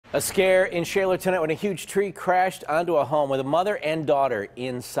A scare in Shaler tonight when a huge tree crashed onto a home with a mother and daughter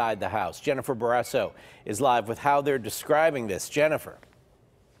inside the house. Jennifer Borrasso is live with how they're describing this. Jennifer.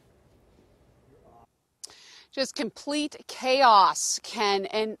 Just complete chaos, Ken,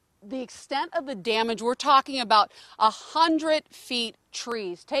 and the extent of the damage, we're talking about 100 feet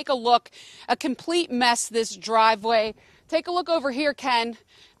trees. Take a look, a complete mess, this driveway. Take a look over here, Ken.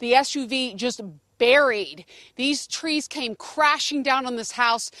 The SUV just buried. These trees came crashing down on this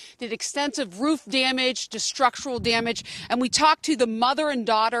house, did extensive roof damage to structural damage. And we talked to the mother and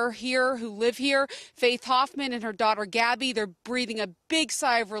daughter here who live here, Faith Hoffman and her daughter Gabby. They're breathing a big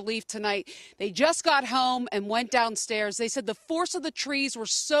sigh of relief tonight. They just got home and went downstairs. They said the force of the trees were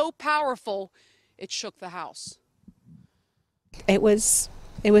so powerful, it shook the house. It was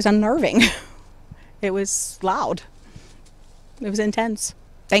unnerving. It was loud. It was intense.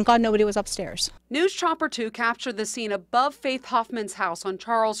 Thank God nobody was upstairs. News Chopper 2 captured the scene above Faith Hoffman's house on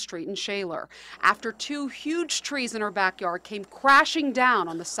Charles Street in Shaler after two huge trees in her backyard came crashing down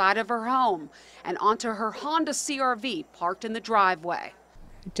on the side of her home and onto her Honda CR-V parked in the driveway.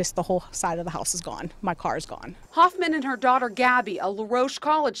 Just the whole side of the house is gone. My car is gone. Hoffman and her daughter Gabby, a LaRoche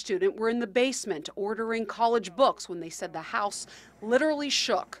college student, were in the basement ordering college books when they said the house literally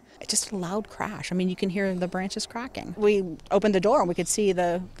shook. Just a loud crash. I mean, you can hear the branches cracking. We opened the door and we could see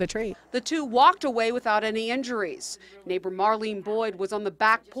the tree. The two walked away without any injuries. Neighbor Marlene Boyd was on the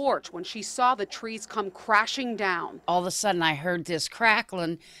back porch when she saw the trees come crashing down. All of a sudden I heard this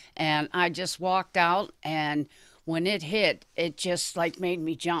crackling and I just walked out, and when it hit, it just like made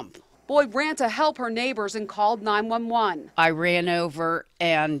me jump. Boyd ran to help her neighbors and called 911. I ran over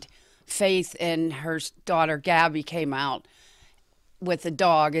and Faith and her daughter Gabby came out with the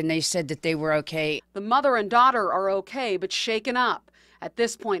dog, and they said that they were okay. The mother and daughter are okay, but shaken up. At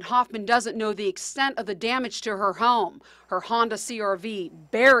this point, Hoffman doesn't know the extent of the damage to her home. Her Honda CR-V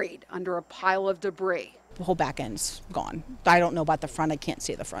buried under a pile of debris. The whole back end's gone. I don't know about the front. I can't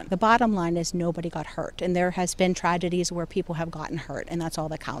see the front. The bottom line is nobody got hurt, and there has been tragedies where people have gotten hurt, and that's all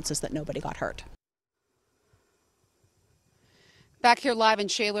that counts, is that nobody got hurt. Back here live in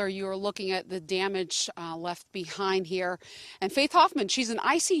Shaler, you are looking at the damage left behind here. And Faith Hoffman, she's an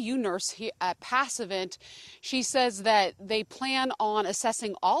ICU nurse here at Passivant. She says that they plan on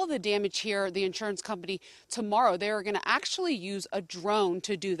assessing all of the damage here, the insurance company, tomorrow. They are going to actually use a drone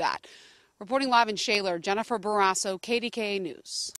to do that. Reporting live in Shaler, Jennifer Borrasso, KDKA News.